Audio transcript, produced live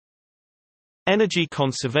Energy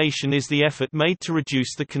conservation is the effort made to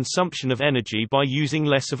reduce the consumption of energy by using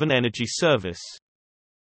less of an energy service.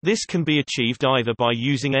 This can be achieved either by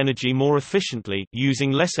using energy more efficiently,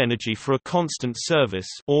 using less energy for a constant service,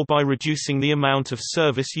 or by reducing the amount of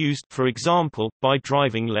service used, for example, by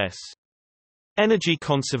driving less. Energy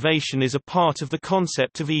conservation is a part of the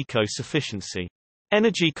concept of eco-sufficiency.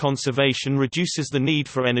 Energy conservation reduces the need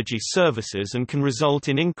for energy services and can result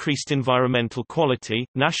in increased environmental quality,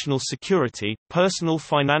 national security, personal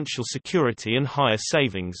financial security and higher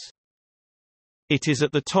savings. It is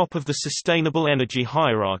at the top of the sustainable energy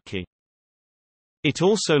hierarchy. It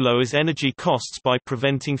also lowers energy costs by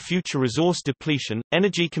preventing future resource depletion.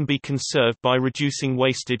 Energy can be conserved by reducing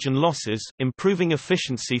wastage and losses, improving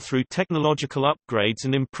efficiency through technological upgrades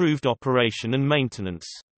and improved operation and maintenance.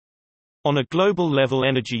 On a global level,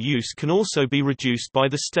 energy use can also be reduced by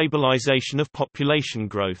the stabilization of population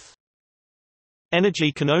growth.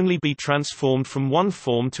 Energy can only be transformed from one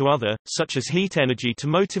form to other, such as heat energy to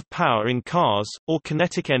motive power in cars, or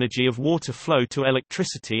kinetic energy of water flow to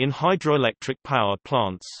electricity in hydroelectric power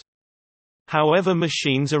plants. However,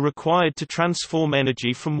 machines are required to transform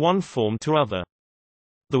energy from one form to other.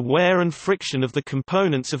 The wear and friction of the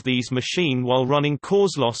components of these machines while running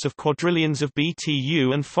cause loss of quadrillions of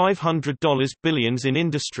BTU and $500 billions in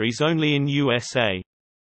industries only in USA.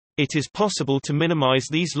 It is possible to minimize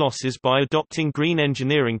these losses by adopting green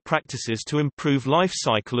engineering practices to improve life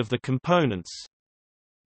cycle of the components.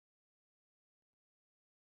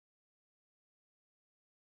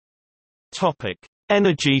 Topic: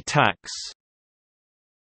 Energy tax.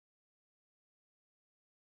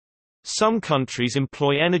 Some countries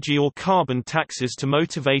employ energy or carbon taxes to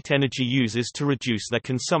motivate energy users to reduce their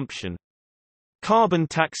consumption. Carbon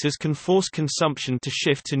taxes can force consumption to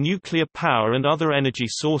shift to nuclear power and other energy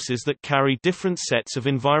sources that carry different sets of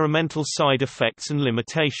environmental side effects and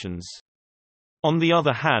limitations. On the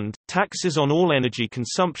other hand, taxes on all energy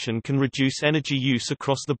consumption can reduce energy use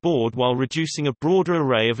across the board while reducing a broader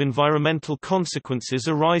array of environmental consequences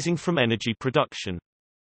arising from energy production.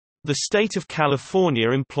 The state of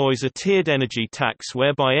California employs a tiered energy tax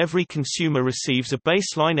whereby every consumer receives a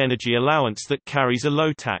baseline energy allowance that carries a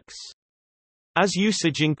low tax. As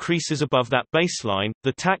usage increases above that baseline,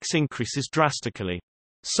 the tax increases drastically.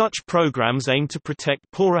 Such programs aim to protect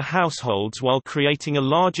poorer households while creating a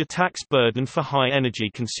larger tax burden for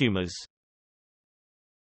high-energy consumers.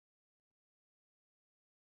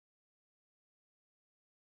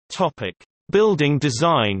 Topic: Building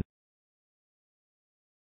design.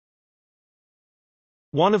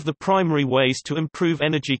 One of the primary ways to improve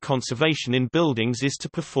energy conservation in buildings is to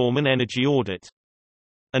perform an energy audit.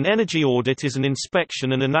 An energy audit is an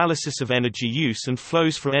inspection and analysis of energy use and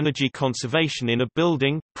flows for energy conservation in a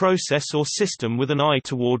building, process or system with an eye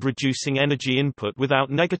toward reducing energy input without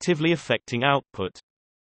negatively affecting output.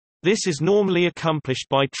 This is normally accomplished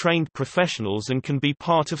by trained professionals and can be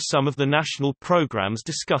part of some of the national programs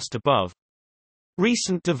discussed above.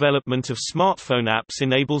 Recent development of smartphone apps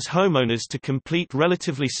enables homeowners to complete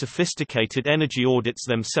relatively sophisticated energy audits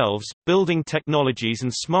themselves. Building technologies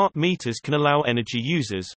and smart meters can allow energy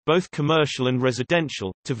users, both commercial and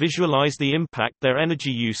residential, to visualize the impact their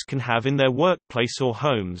energy use can have in their workplace or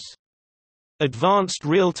homes. Advanced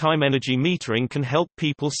real-time energy metering can help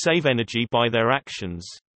people save energy by their actions.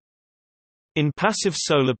 In passive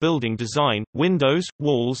solar building design, windows,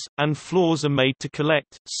 walls, and floors are made to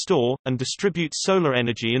collect, store, and distribute solar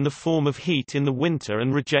energy in the form of heat in the winter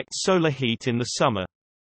and reject solar heat in the summer.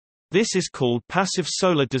 This is called passive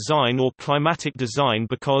solar design or climatic design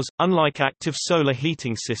because, unlike active solar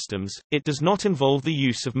heating systems, it does not involve the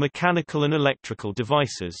use of mechanical and electrical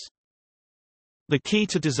devices. The key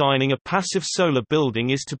to designing a passive solar building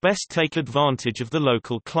is to best take advantage of the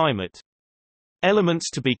local climate. Elements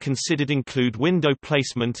to be considered include window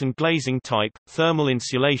placement and glazing type, thermal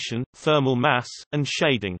insulation, thermal mass, and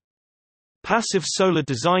shading. Passive solar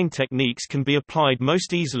design techniques can be applied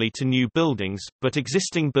most easily to new buildings, but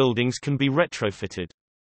existing buildings can be retrofitted.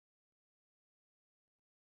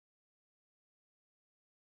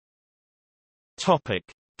 Topic: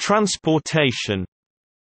 Transportation.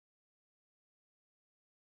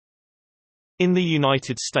 In the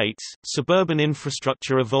United States, suburban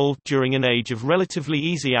infrastructure evolved during an age of relatively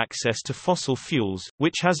easy access to fossil fuels,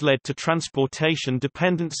 which has led to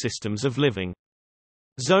transportation-dependent systems of living.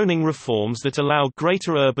 Zoning reforms that allow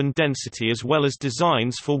greater urban density as well as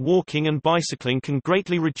designs for walking and bicycling can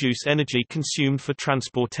greatly reduce energy consumed for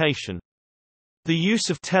transportation. The use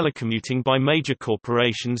of telecommuting by major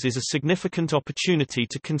corporations is a significant opportunity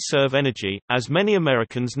to conserve energy, as many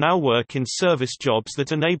Americans now work in service jobs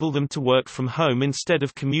that enable them to work from home instead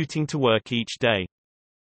of commuting to work each day.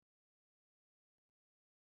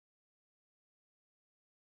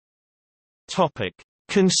 Topic: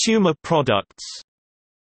 Consumer products.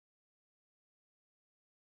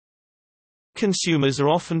 Consumers are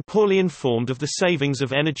often poorly informed of the savings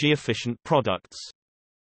of energy-efficient products.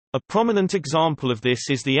 A prominent example of this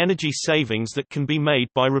is the energy savings that can be made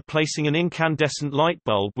by replacing an incandescent light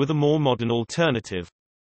bulb with a more modern alternative.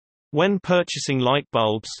 When purchasing light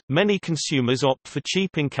bulbs, many consumers opt for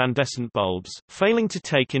cheap incandescent bulbs, failing to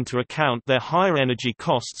take into account their higher energy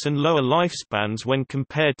costs and lower lifespans when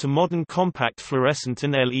compared to modern compact fluorescent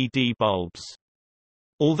and LED bulbs.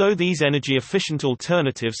 Although these energy-efficient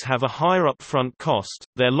alternatives have a higher upfront cost,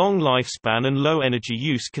 their long lifespan and low energy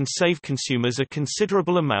use can save consumers a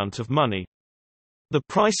considerable amount of money. The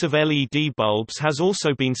price of LED bulbs has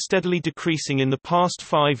also been steadily decreasing in the past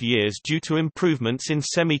 5 years due to improvements in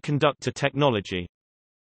semiconductor technology.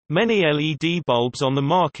 Many LED bulbs on the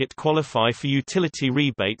market qualify for utility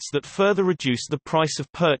rebates that further reduce the price of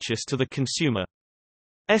purchase to the consumer.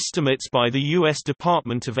 Estimates by the U.S.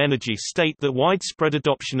 Department of Energy state that widespread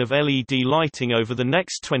adoption of LED lighting over the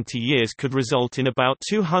next 20 years could result in about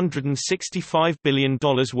 $265 billion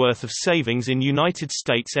worth of savings in United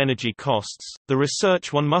States energy costs. The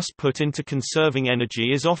research one must put into conserving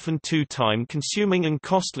energy is often too time-consuming and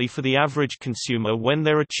costly for the average consumer when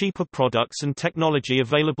there are cheaper products and technology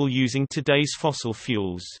available using today's fossil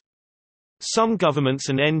fuels. Some governments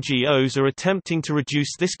and NGOs are attempting to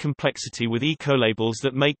reduce this complexity with eco-labels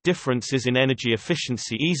that make differences in energy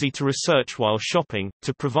efficiency easy to research while shopping.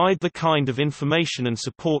 To provide the kind of information and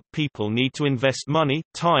support people need to invest money,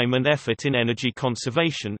 time and effort in energy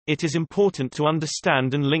conservation, it is important to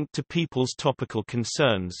understand and link to people's topical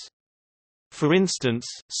concerns. For instance,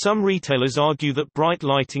 some retailers argue that bright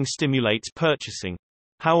lighting stimulates purchasing.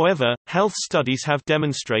 However, health studies have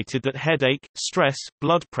demonstrated that headache, stress,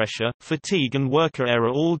 blood pressure, fatigue and worker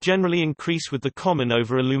error all generally increase with the common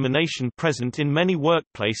over-illumination present in many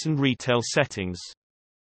workplace and retail settings.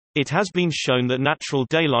 It has been shown that natural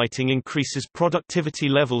daylighting increases productivity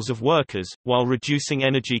levels of workers, while reducing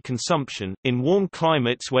energy consumption. In warm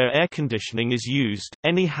climates where air conditioning is used,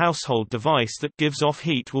 any household device that gives off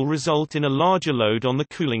heat will result in a larger load on the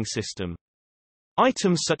cooling system.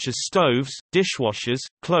 Items such as stoves, dishwashers,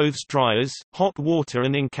 clothes dryers, hot water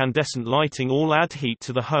and incandescent lighting all add heat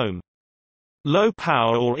to the home. Low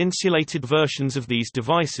power or insulated versions of these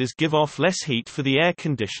devices give off less heat for the air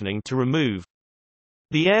conditioning to remove.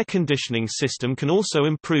 The air conditioning system can also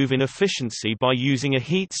improve in efficiency by using a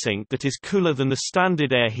heat sink that is cooler than the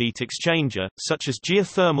standard air heat exchanger, such as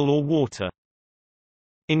geothermal or water.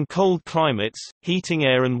 In cold climates, heating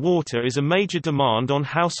air and water is a major demand on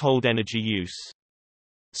household energy use.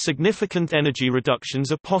 Significant energy reductions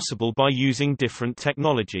are possible by using different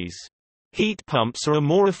technologies. Heat pumps are a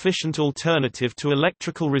more efficient alternative to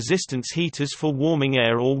electrical resistance heaters for warming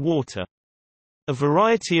air or water. A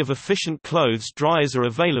variety of efficient clothes dryers are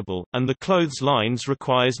available, and the clothes lines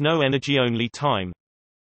requires no energy-only time.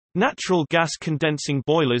 Natural gas condensing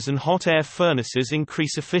boilers and hot air furnaces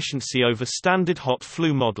increase efficiency over standard hot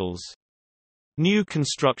flue models. New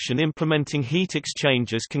construction implementing heat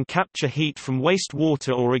exchangers can capture heat from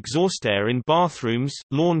wastewater or exhaust air in bathrooms,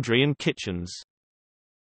 laundry and kitchens.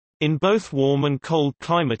 In both warm and cold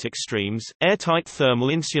climate extremes, airtight thermal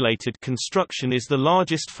insulated construction is the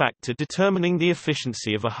largest factor determining the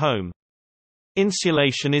efficiency of a home.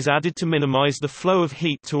 Insulation is added to minimize the flow of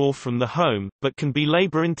heat to or from the home, but can be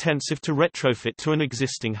labor-intensive to retrofit to an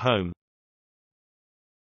existing home.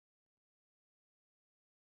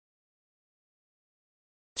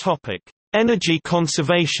 Topic: Energy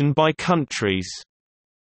conservation by countries.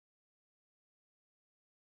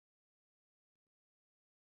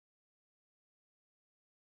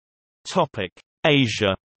 Topic: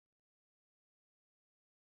 Asia.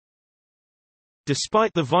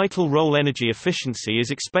 Despite the vital role energy efficiency is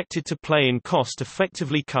expected to play in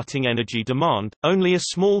cost-effectively cutting energy demand, only a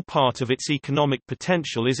small part of its economic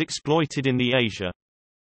potential is exploited in the Asia.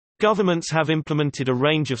 Governments have implemented a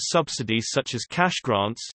range of subsidies such as cash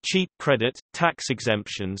grants, cheap credit, tax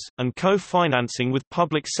exemptions, and co-financing with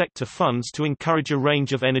public sector funds to encourage a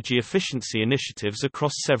range of energy efficiency initiatives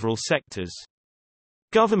across several sectors.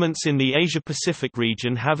 Governments in the Asia-Pacific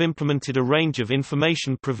region have implemented a range of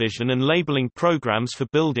information provision and labeling programs for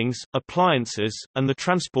buildings, appliances, and the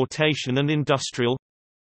transportation and industrial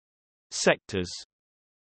sectors.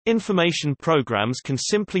 Information programs can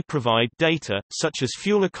simply provide data, such as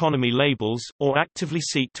fuel economy labels, or actively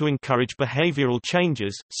seek to encourage behavioral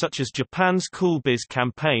changes, such as Japan's Cool Biz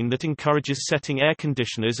campaign that encourages setting air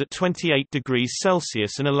conditioners at 28 degrees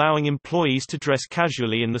Celsius and allowing employees to dress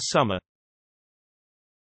casually in the summer.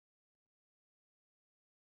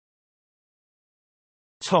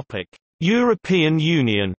 European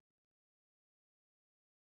Union.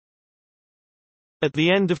 At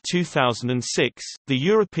the end of 2006, the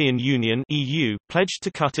European Union (EU) pledged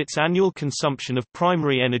to cut its annual consumption of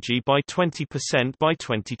primary energy by 20% by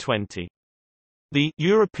 2020. The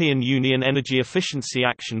European Union Energy Efficiency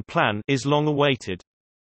Action Plan is long awaited.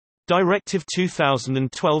 Directive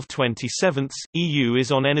 2012/27 EU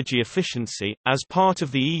is on energy efficiency, as part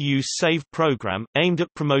of the EU's SAVE programme, aimed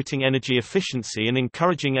at promoting energy efficiency and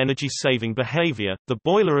encouraging energy-saving behaviour. The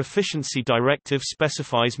Boiler Efficiency Directive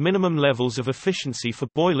specifies minimum levels of efficiency for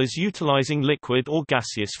boilers utilising liquid or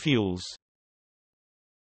gaseous fuels.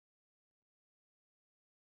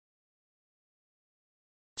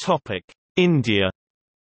 India.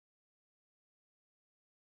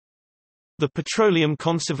 The Petroleum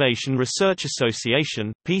Conservation Research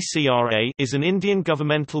Association (PCRA) is an Indian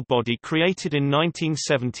governmental body created in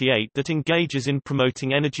 1978 that engages in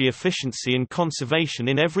promoting energy efficiency and conservation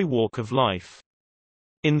in every walk of life.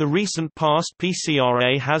 In the recent past,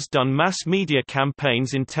 PCRA has done mass media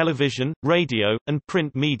campaigns in television, radio, and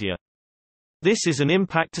print media. This is an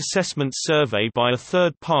impact assessment survey by a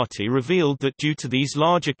third party revealed that due to these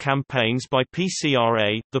larger campaigns by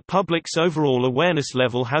PCRA, the public's overall awareness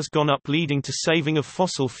level has gone up, leading to saving of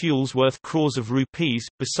fossil fuels worth crores of rupees,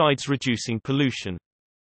 besides reducing pollution.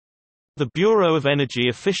 The Bureau of Energy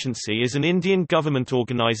Efficiency is an Indian government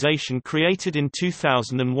organisation created in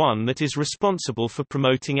 2001 that is responsible for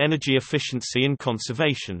promoting energy efficiency and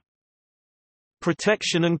conservation.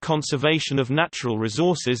 Protection and conservation of natural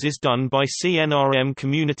resources is done by CNRM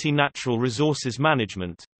Community Natural Resources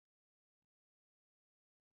Management.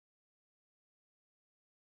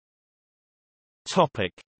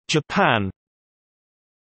 Japan.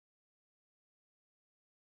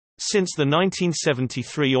 Since the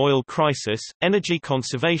 1973 oil crisis, energy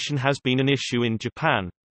conservation has been an issue in Japan.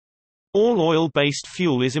 All oil-based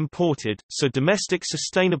fuel is imported, so domestic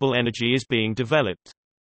sustainable energy is being developed.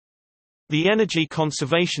 The Energy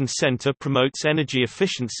Conservation Center promotes energy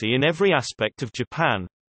efficiency in every aspect of Japan.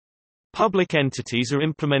 Public entities are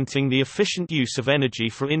implementing the efficient use of energy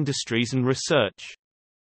for industries and research.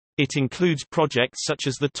 It includes projects such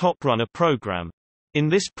as the Top Runner program. In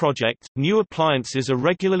this project, new appliances are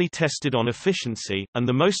regularly tested on efficiency, and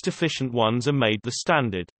the most efficient ones are made the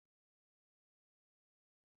standard.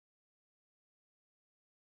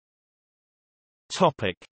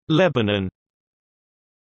 Lebanon.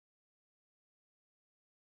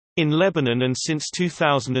 In Lebanon and since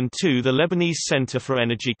 2002, the Lebanese Center for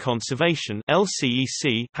Energy Conservation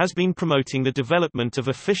 (LCEC) has been promoting the development of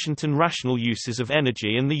efficient and rational uses of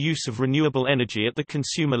energy and the use of renewable energy at the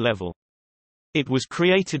consumer level. It was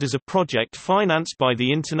created as a project financed by the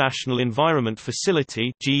International Environment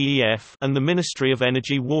Facility (GEF) and the Ministry of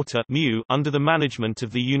Energy Water (MU) under the management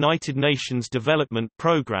of the United Nations Development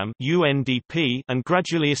Programme (UNDP), and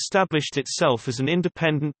gradually established itself as an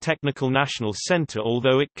independent technical national center,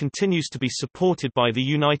 although it continues to be supported by the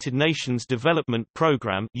United Nations Development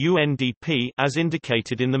Programme (UNDP) as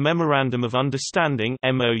indicated in the Memorandum of Understanding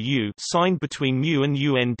 (MOU) signed between MU and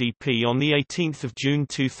UNDP on the 18th of June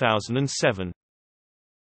 2007.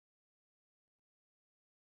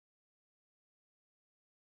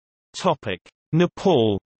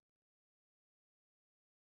 Nepal.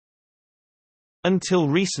 Until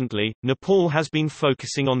recently, Nepal has been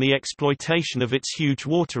focusing on the exploitation of its huge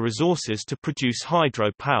water resources to produce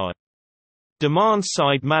hydro-power.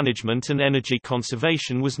 Demand-side management and energy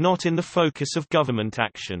conservation was not in the focus of government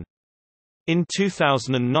action. In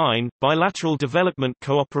 2009, bilateral development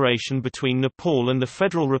cooperation between Nepal and the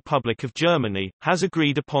Federal Republic of Germany has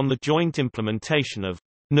agreed upon the joint implementation of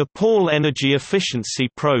Nepal Energy Efficiency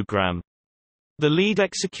Programme. The lead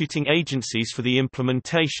executing agencies for the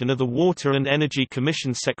implementation are the Water and Energy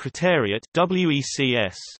Commission Secretariat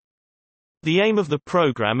 (WECS). The aim of the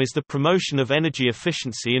program is the promotion of energy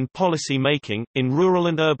efficiency in policy making, in rural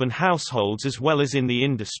and urban households as well as in the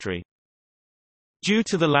industry. Due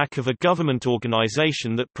to the lack of a government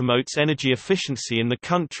organization that promotes energy efficiency in the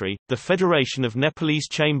country, the Federation of Nepalese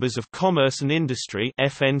Chambers of Commerce and Industry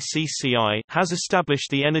 (FNCCI) has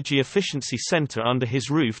established the Energy Efficiency Center under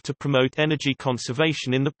his roof to promote energy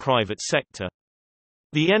conservation in the private sector.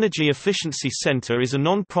 The Energy Efficiency Center is a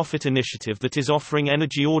non-profit initiative that is offering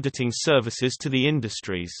energy auditing services to the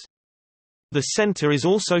industries. The center is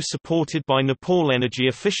also supported by Nepal Energy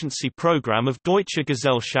Efficiency Program of Deutsche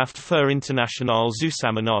Gesellschaft für internationale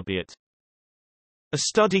Zusammenarbeit. A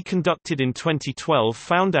study conducted in 2012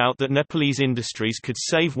 found out that Nepalese industries could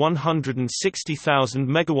save 160,000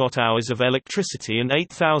 megawatt-hours of electricity and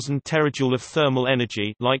 8,000 terajoule of thermal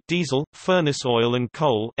energy like diesel, furnace oil and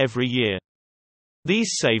coal every year.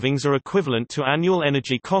 These savings are equivalent to annual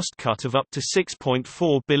energy cost cut of up to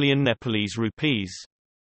 6.4 billion Nepalese rupees.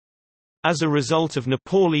 As a result of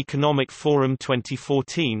Nepal Economic Forum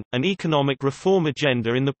 2014, an economic reform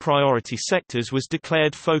agenda in the priority sectors was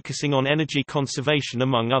declared, focusing on energy conservation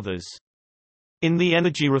among others. In the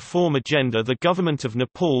energy reform agenda, the government of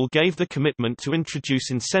Nepal gave the commitment to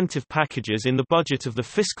introduce incentive packages in the budget of the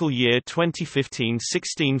fiscal year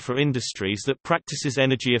 2015-16 for industries that practices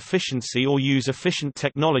energy efficiency or use efficient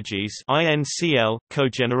technologies (INCL)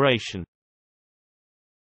 cogeneration.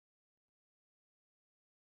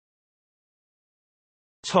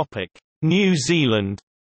 Topic: New Zealand.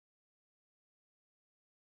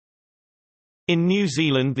 In New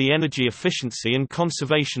Zealand, the Energy Efficiency and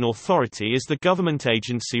Conservation Authority is the government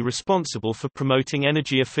agency responsible for promoting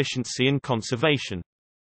energy efficiency and conservation.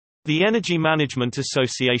 The Energy Management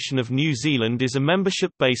Association of New Zealand is a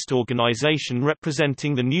membership-based organisation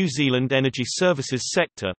representing the New Zealand energy services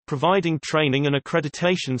sector, providing training and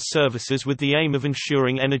accreditation services with the aim of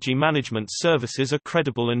ensuring energy management services are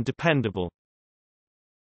credible and dependable.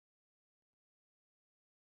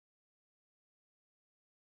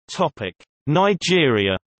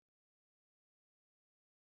 Nigeria.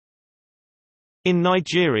 In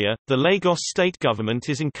Nigeria, the Lagos state government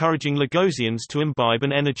is encouraging Lagosians to imbibe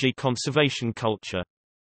an energy conservation culture.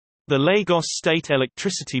 The Lagos State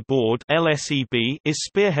Electricity Board (LSEB) is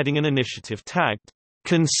spearheading an initiative tagged,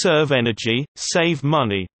 "Conserve Energy, Save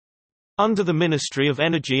Money", under the Ministry of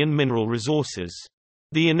Energy and Mineral Resources.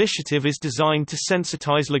 The initiative is designed to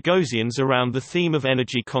sensitize Lagosians around the theme of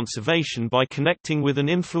energy conservation by connecting with and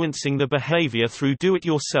influencing their behavior through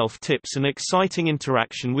do-it-yourself tips and exciting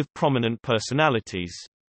interaction with prominent personalities.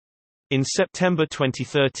 In September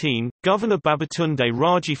 2013, Governor Babatunde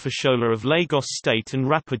Raji Fashola of Lagos State and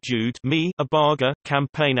rapper Jude Me Abaga,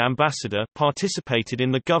 campaign ambassador, participated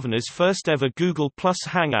in the governor's first-ever Google Plus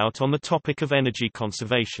Hangout on the topic of energy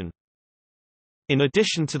conservation. In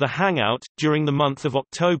addition to the Hangout, during the month of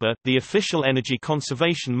October, the official Energy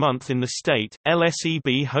Conservation Month in the state,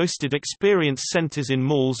 LSEB hosted experience centers in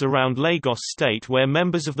malls around Lagos State where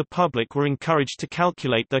members of the public were encouraged to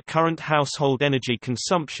calculate their current household energy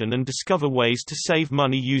consumption and discover ways to save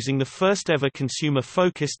money using the first-ever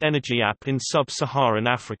consumer-focused energy app in sub-Saharan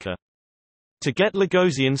Africa. To get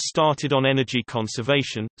Lagosians started on energy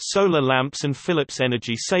conservation, solar lamps and Philips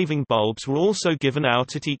energy-saving bulbs were also given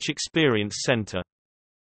out at each experience center.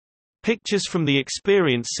 Pictures from the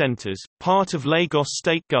experience centers, part of Lagos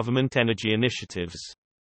state government energy initiatives.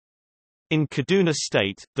 In Kaduna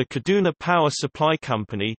State, the Kaduna Power Supply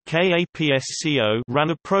Company (KAPSCO)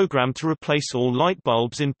 ran a program to replace all light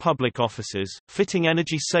bulbs in public offices, fitting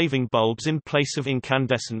energy-saving bulbs in place of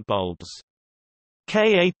incandescent bulbs.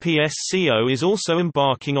 KAPSCO is also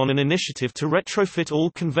embarking on an initiative to retrofit all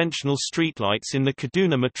conventional streetlights in the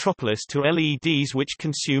Kaduna metropolis to LEDs which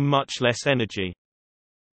consume much less energy.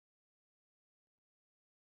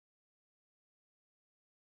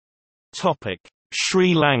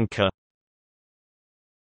 Sri Lanka.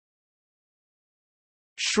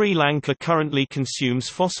 Sri Lanka currently consumes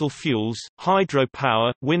fossil fuels,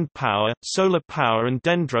 hydropower, wind power, solar power and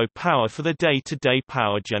dendro power for their day-to-day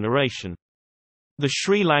power generation. The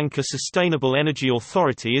Sri Lanka Sustainable Energy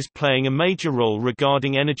Authority is playing a major role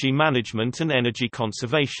regarding energy management and energy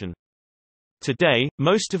conservation. Today,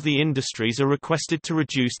 most of the industries are requested to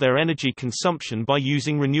reduce their energy consumption by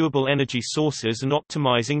using renewable energy sources and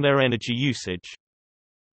optimizing their energy usage.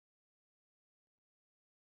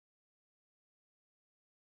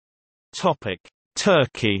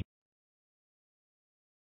 Turkey.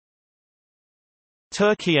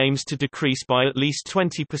 Turkey aims to decrease by at least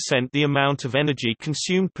 20% the amount of energy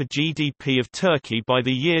consumed per GDP of Turkey by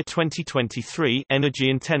the year 2023. Energy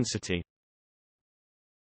intensity.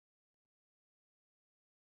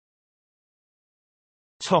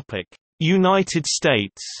 United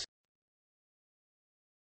States.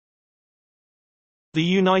 The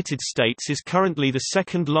United States is currently the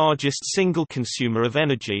second largest single consumer of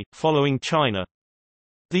energy, following China.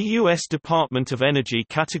 The U.S. Department of Energy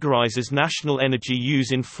categorizes national energy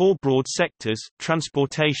use in four broad sectors: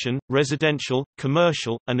 transportation, residential,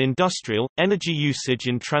 commercial, and industrial. Energy usage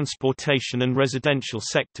in transportation and residential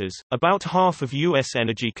sectors, about half of U.S.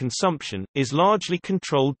 energy consumption, is largely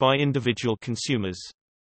controlled by individual consumers.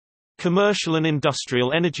 Commercial and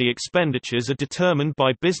industrial energy expenditures are determined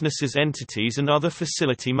by businesses, entities, and other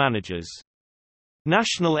facility managers.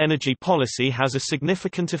 National energy policy has a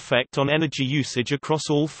significant effect on energy usage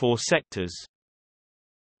across all four sectors.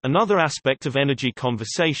 Another aspect of energy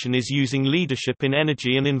conservation is using leadership in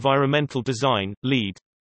energy and environmental design, LEAD.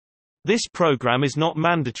 This program is not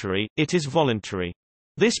mandatory, it is voluntary.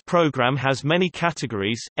 This program has many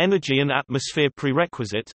categories. Energy and atmosphere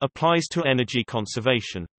prerequisite, applies to energy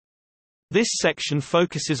conservation. This section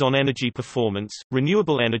focuses on energy performance,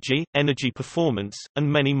 renewable energy, energy performance,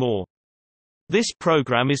 and many more. This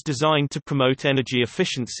program is designed to promote energy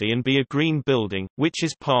efficiency and be a green building, which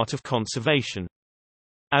is part of conservation.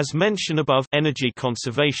 As mentioned above, energy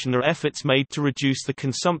conservation are efforts made to reduce the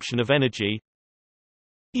consumption of energy.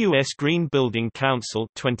 U.S. Green Building Council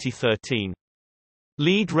 2013.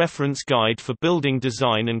 Lead Reference Guide for Building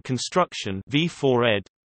Design and Construction V4 ed.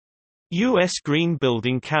 U.S. Green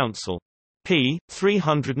Building Council. p.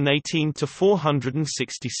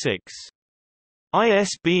 318-466.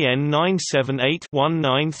 ISBN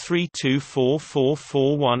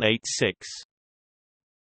 978-1932444186.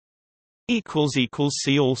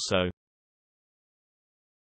 See also